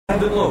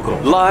Live and local.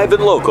 Live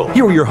and local.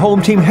 Here are your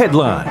home team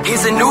headlines.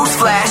 Here's a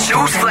newsflash.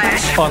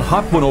 On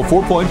Hot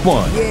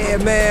 104.1. Yeah,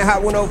 man,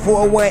 Hot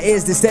 104.1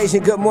 is the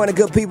station. Good morning,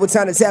 good people.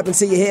 Time to tap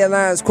into your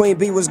headlines. Queen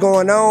B, what's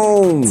going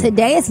on?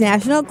 Today is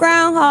National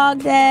Groundhog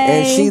Day.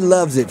 And she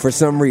loves it for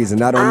some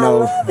reason. I don't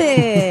know. I love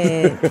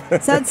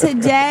it. So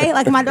today,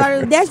 like my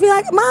daughter, she'd be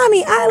like,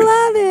 Mommy, I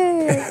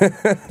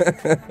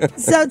love it.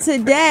 So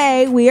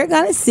today, we are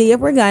going to see if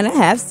we're going to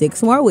have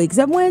 6 more weeks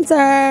of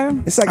winter.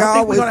 It's like I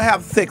think we're going to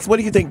have 6. What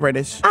do you think,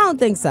 British? I don't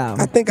think so.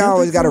 I think I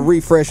always got to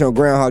refresh on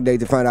Groundhog Day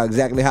to find out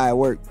exactly how it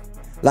worked.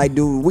 Like,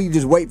 do we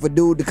just wait for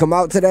dude to come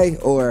out today,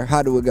 or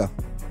how do it go?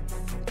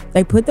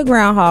 They put the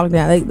groundhog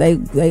down. They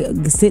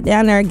sit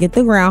down there and get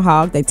the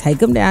groundhog. They take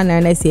him down there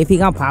and they see if he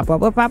gonna pop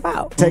up or pop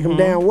out. Take him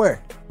down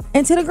where?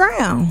 Into the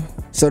ground.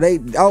 So they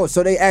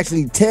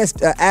actually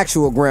test an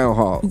actual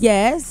groundhog.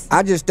 Yes.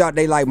 I just thought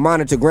they like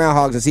monitor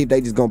groundhogs and see if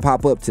they just gonna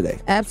pop up today.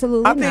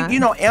 Absolutely I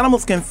think,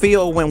 animals can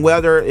feel when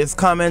weather is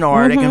coming,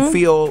 or they can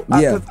feel.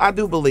 I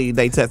do believe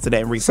they tested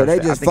that and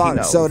researched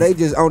So they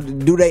just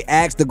do they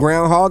ask the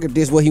groundhog if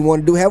this is what he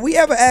want to do? Have we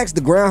ever asked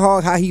the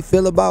groundhog how he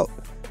feel about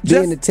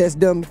being the test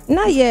dummy?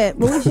 Not yet,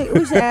 but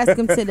we should ask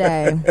him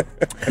today.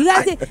 You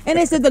guys see, and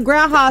they said the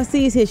groundhog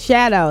sees his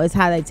shadow is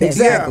how they test.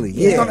 Exactly.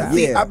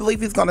 Yeah. I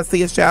believe he's gonna see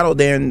his shadow.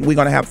 Then we're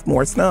gonna have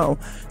more snow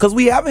because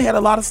we haven't had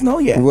a lot of snow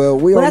yet. Well,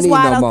 that's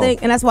why I don't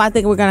think, and that's why I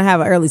think we're gonna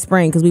have an early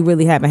spring because we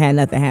really haven't had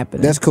nothing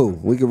happen. That's cool.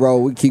 We can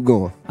roll. We keep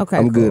going. Okay,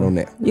 I'm good on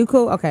that. You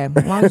cool? Okay,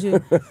 as long as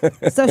you.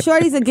 So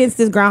Shorty's against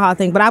this groundhog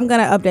thing, but I'm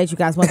gonna update you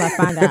guys once I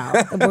find out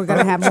if we're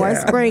gonna have more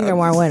spring or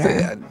more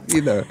winter.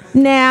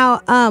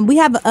 Now, we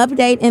have an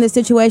update in the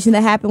situation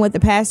that happened with the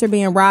pastor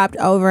being robbed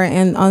over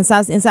in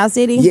South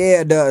City.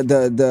 Yeah,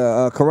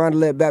 the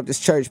Carondelet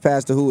Baptist Church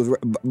pastor who was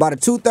about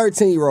 2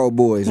 13-year-old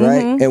boys,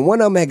 right? And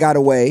one of them had got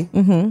away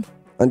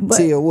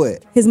until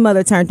what? His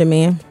mother turned him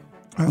in.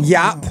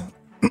 Yop.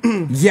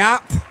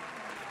 Yop.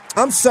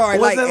 I'm sorry.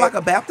 Was it like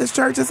a Baptist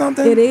church or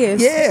something? It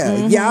is.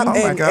 Yeah. Yop.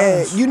 Oh my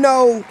gosh.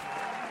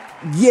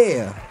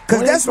 Yeah.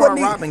 Because that's what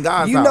robbing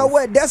God's you know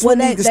what? That's what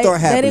needs to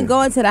start happening. They didn't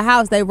go into the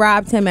house. They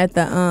robbed him at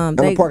the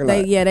parking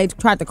lot. They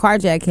tried to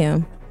carjack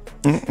him.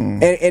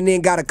 And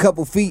then got a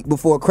couple feet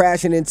before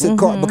crashing into the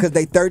car because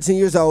they 13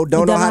 years old,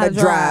 don't know how to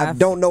drive,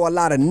 don't know a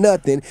lot of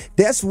nothing.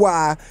 That's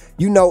why,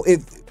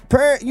 if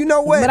parent, you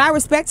know what? But I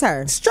respect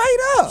her. Straight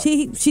up.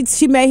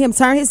 She made him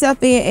turn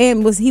himself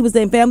in, and he was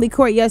in family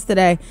court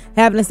yesterday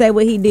having to say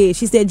what he did.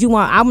 She said,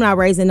 I'm not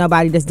raising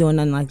nobody that's doing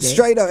nothing like that.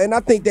 Straight up. And I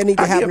think that need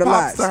to happen a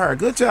lot. To her.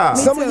 Good job.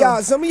 Some of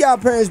y'all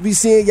parents be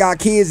seeing y'all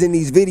kids in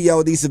these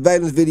videos, these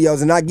surveillance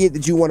videos, and I get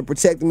that you want to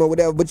protect them or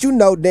whatever, but you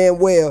know damn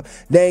well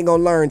they ain't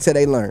gonna learn till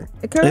they learn.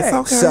 Correct. It's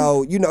okay.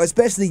 So,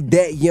 especially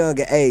that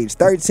younger age,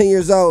 13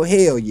 years old,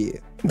 hell yeah.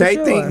 They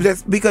think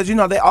that's because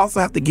they also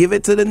have to give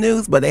it to the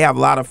news, but they have a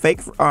lot of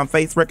fake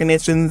face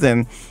recognitions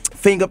and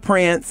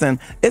fingerprints, and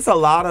it's a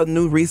lot of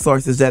new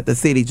resources that the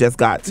city just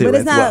got to. But it's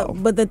as not. well.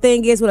 But the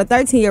thing is, with a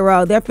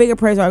 13-year-old, their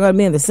fingerprints aren't going to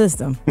be in the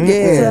system.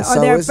 Yeah,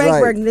 or their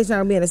face recognition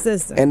aren't going to be in the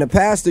system. And the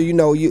pastor, he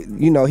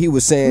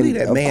was saying,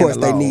 of course,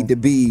 they need to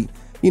be.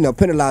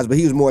 Penalized, but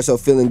he was more so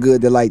feeling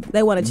good that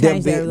they want to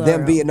change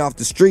them being off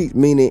the street,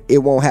 meaning it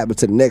won't happen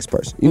to the next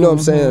person. You know what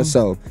I'm saying?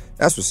 So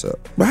that's what's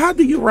up. But how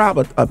do you rob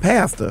a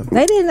pastor?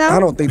 They didn't know.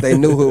 I don't think they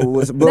knew who it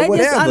was. But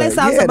whatever. They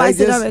saw somebody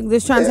sitting up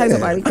just trying to take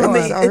somebody.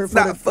 It's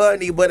not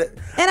funny, but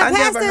I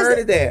never heard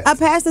of that. A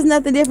pastor's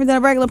nothing different than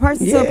a regular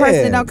person to a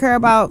person that don't care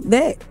about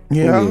that.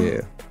 Yeah.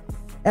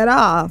 At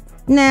all.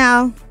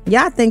 Now,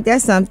 y'all think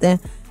that's something.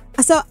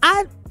 So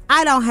I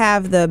don't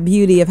have the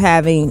beauty of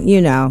having,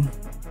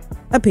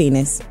 a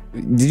penis.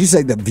 Did you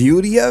say the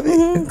beauty of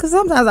it? Because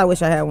sometimes I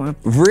wish I had one.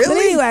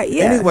 Really? But anyway,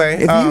 yeah.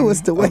 Anyway, if you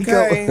was to wake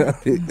up,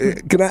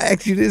 can I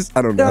ask you this?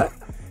 I don't know.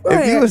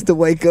 If you was to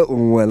wake up with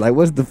one, like,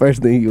 what's the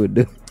first thing you would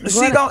do?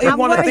 She don't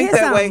want to think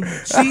that way.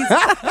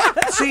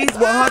 She's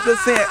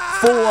 100%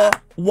 full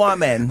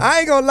woman. I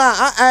ain't gonna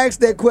lie. I asked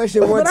that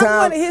question one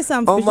time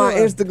on my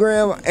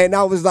Instagram, and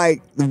I was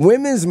like,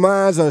 women's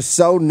minds are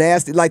so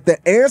nasty. Like, the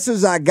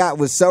answers I got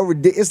was so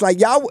ridiculous. It's like,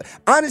 y'all,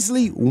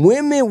 honestly,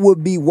 women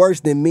would be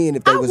worse than men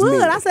if they was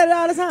men. I said it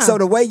all the time. So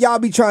the way y'all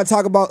be trying to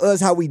talk about us,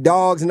 how we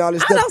dogs and all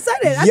this stuff. I don't say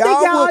that. I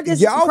think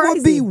y'all crazy.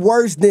 Would be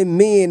worse than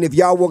men if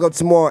y'all woke up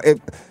tomorrow.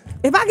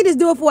 If I could just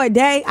do it for a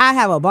day, I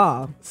have a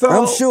ball. So,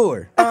 I'm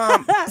sure.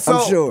 I'm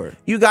sure.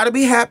 You got to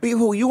be happy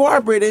who you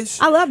are, British.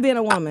 I love being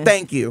a woman.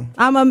 Thank you.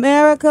 I'm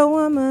America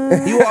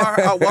woman. You are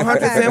a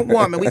 100%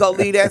 woman. We going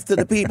to leave that to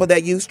the people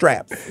that use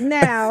straps.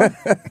 Now,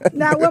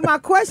 what my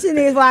question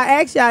is, why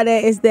I asked y'all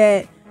that, is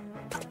that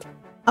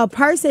a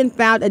person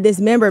found a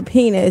dismembered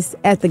penis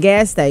at the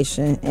gas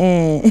station,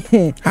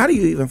 and how do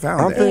you even find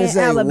that? In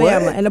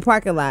Alabama, in the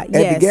parking lot.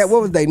 Yes.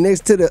 What was they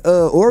next to the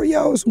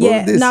Oreos?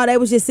 No, it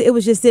was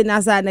just sitting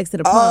outside next to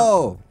the pump.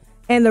 Oh.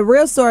 And the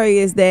real story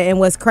is that, and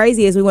what's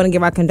crazy is we want to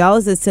give our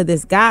condolences to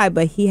this guy,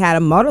 but he had a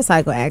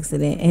motorcycle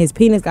accident, and his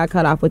penis got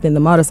cut off within the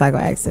motorcycle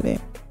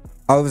accident.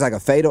 Oh, it was like a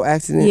fatal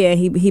accident? Yeah,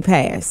 he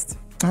passed.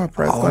 Oh,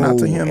 press going out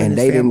to him and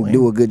they family. Didn't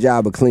do a good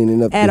job of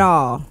cleaning up at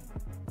all.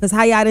 Because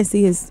how y'all didn't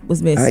see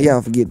was missing?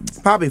 Y'all forget?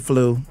 Probably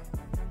flu.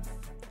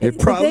 It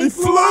probably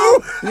flew.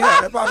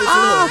 Yeah, it probably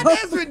flew.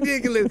 That's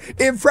ridiculous.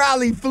 It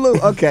probably flew.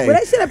 Okay. Well,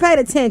 they should have paid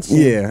attention.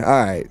 Yeah.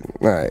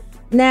 All right.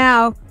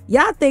 Now,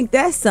 y'all think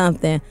that's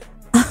something.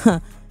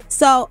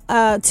 So,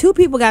 two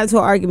people got into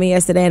an argument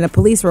yesterday, and the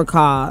police were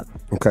called.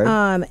 Okay.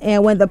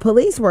 And when the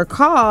police were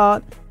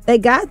called, they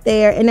got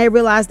there and they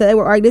realized that they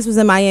were arguing. This was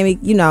in Miami,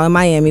 in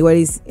Miami, where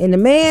the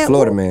man,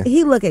 Florida man,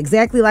 he looked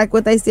exactly like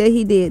what they said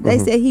he did. They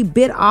said he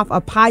bit off a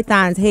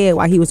python's head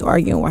while he was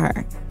arguing with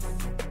her.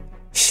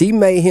 She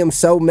made him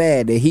so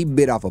mad that he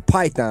bit off a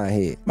python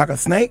head. Like a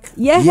snake?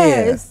 Yes.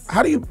 Yeah.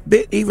 How do you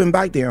even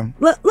bite them?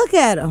 Look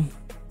at him.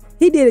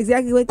 He did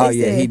exactly what they said.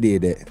 Oh yeah, he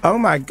did that. Oh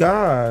my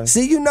God.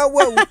 See, you know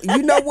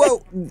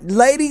what,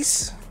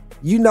 ladies.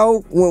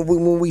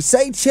 When we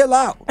say chill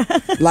out,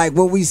 like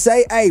when we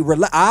say, hey,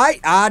 relax,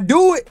 I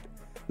do it.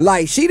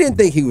 Like she didn't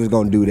think he was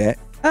gonna do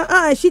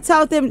that. She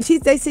told them. She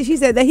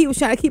said that he was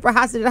trying to keep her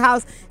hostage in the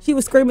house. She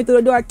was screaming through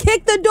the door,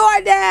 "Kick the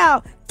door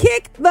down!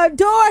 Kick the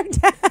door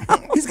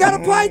down!" He's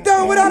got a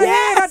python without a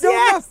head. I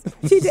don't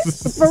know. She did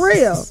for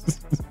real.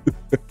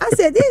 I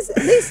said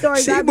these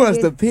stories. She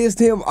must have pissed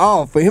him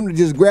off for him to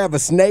just grab a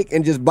snake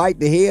and just bite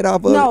the head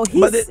off of it. No,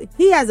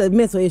 he has a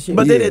mental issue.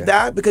 But did it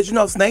die? Because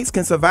snakes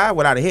can survive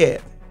without a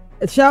head.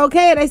 Sure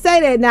can. They say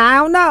that. Now I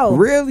don't know.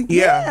 Really?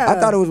 Yeah. I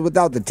thought it was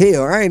without the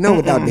tail. I ain't know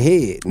without the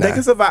head. Nah. They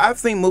can survive. I've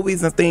seen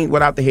movies and things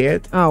without the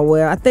head. Oh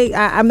well, I think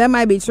that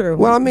might be true.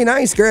 Well, I mean, I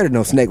ain't scared of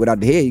no snake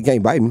without the head. You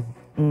can't bite me.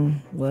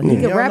 Well, he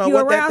can wrap you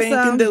what around that thing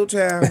can do,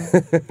 child.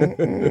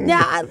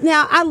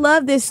 Now I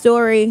love this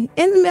story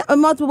in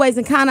multiple ways,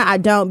 and kind of I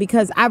don't,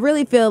 because I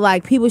really feel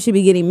like people should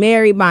be getting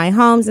married, buying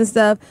homes and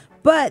stuff.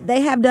 But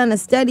they have done a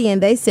study,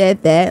 and they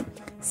said that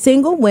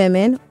single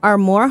women are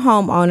more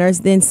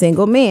homeowners than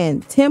single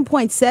men.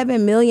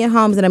 10.7 million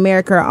homes in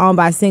America are owned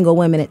by single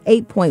women, and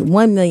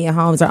 8.1 million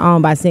homes are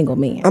owned by single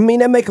men. I mean,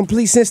 that make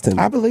complete sense to me.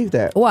 I believe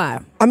that. Why?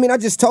 I mean, I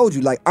just told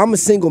you, like, I'm a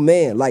single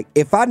man. Like,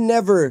 if I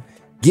never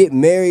get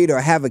married or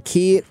have a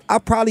kid, I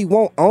probably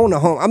won't own a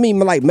home. I mean,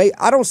 like,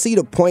 I don't see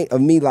the point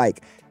of me,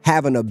 like,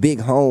 having a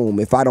big home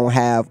if I don't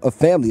have a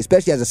family,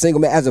 especially as a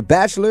single man. As a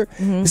bachelor,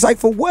 it's like,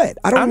 for what?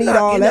 I'm need all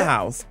that. I'm not in a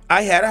house.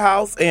 I had a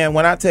house, and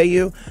when I tell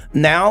you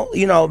now,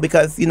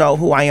 because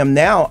who I am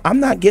now, I'm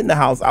not getting a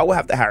house. I will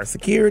have to hire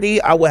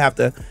security. I will have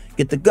to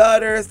get the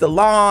gutters, the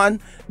lawn.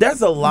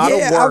 There's a lot of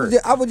work.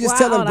 I was just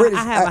telling British.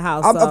 I have a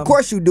house. Of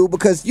course you do,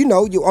 because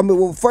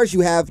first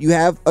you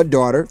have a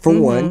daughter for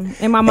one,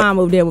 and my mom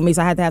moved in with me,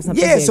 so I had to have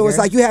something. Yeah, bigger. so it's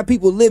like you have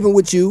people living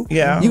with you.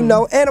 Yeah,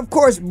 and of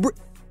course.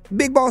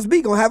 Big Boss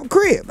B gonna have a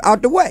crib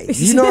out the way.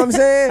 You know what I'm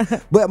saying?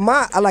 But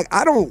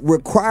I don't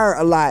require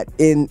a lot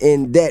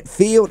in that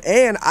field,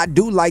 and I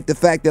do like the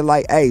fact that,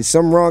 like, hey,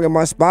 something wrong in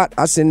my spot,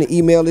 I send the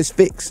email, it's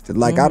fixed.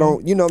 Like, I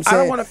don't, you know what I'm saying?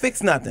 I don't want to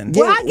fix nothing.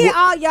 Well, I get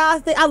all y'all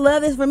think I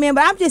love this for men,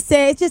 but I'm just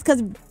saying it's just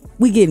because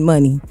we getting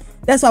money.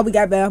 That's why we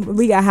got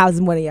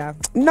houses more than y'all.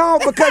 No,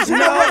 because you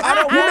know what? I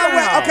don't want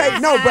what? Okay,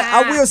 no, but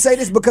I will say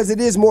this because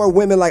it is more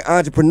women like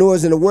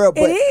entrepreneurs in the world.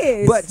 But,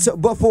 it is.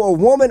 But for a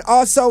woman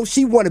also,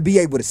 she want to be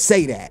able to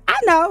say that. I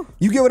know.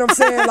 You get what I'm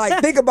saying?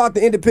 Like, think about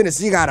the independence.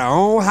 She got her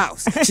own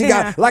house. She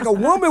got, like, a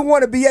woman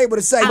want to be able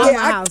to say,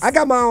 I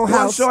got my own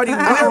house. Well, Shorty,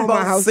 we're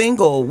both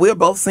single. We're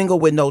both single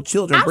with no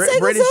children. I'm single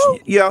British, too.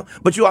 Yeah,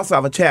 but you also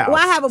have a child.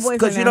 Well, I have a boyfriend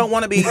because you don't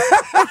want to be.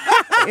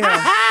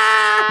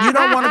 You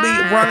don't want to be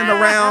running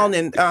around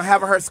and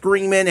having her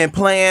screaming and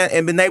playing,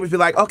 and the neighbors be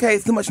like, "Okay,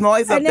 it's too much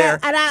noise up there."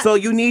 So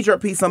you need your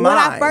peace of mind.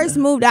 When I first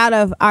moved out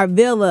of our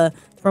villa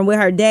from with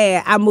her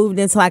dad, I moved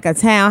into like a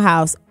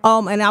townhouse.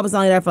 And I was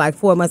only there for like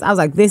 4 months. I was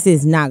like, this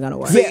is not gonna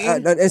work. Yeah,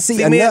 and see,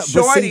 me and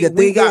Shorty, the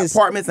we thing got is,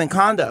 apartments and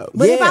condos.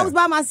 But if I was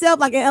by myself,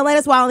 like in LA,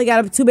 that's why I only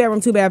got a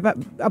 2-bedroom, 2-bath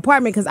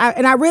apartment. Because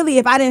I really,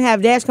 if I didn't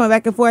have Dash coming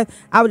back and forth,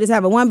 I would just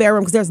have a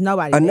 1-bedroom because there's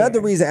nobody. Another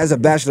there. reason as a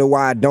bachelor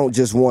why I don't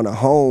just want a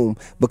home,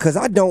 because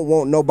I don't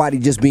want nobody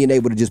just being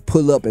able to just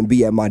pull up and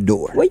be at my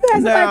door. Well, you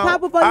had somebody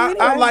pop up on you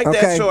anyway. I like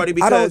that, Shorty,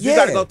 because you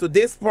got to go through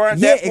this point,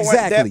 that point,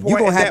 that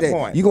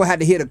point, You're going to have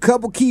to hit a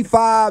couple key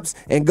fobs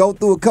and go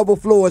through a couple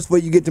floors before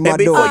you get to my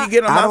door. Before you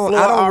get on my floor,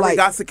 I already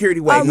got security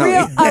waiting on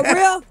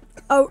you.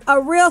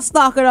 A real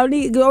stalker don't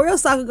need. A real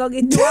stalker gonna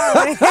get you all the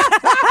way.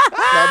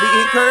 Now be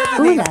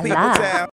encouraging these people, child.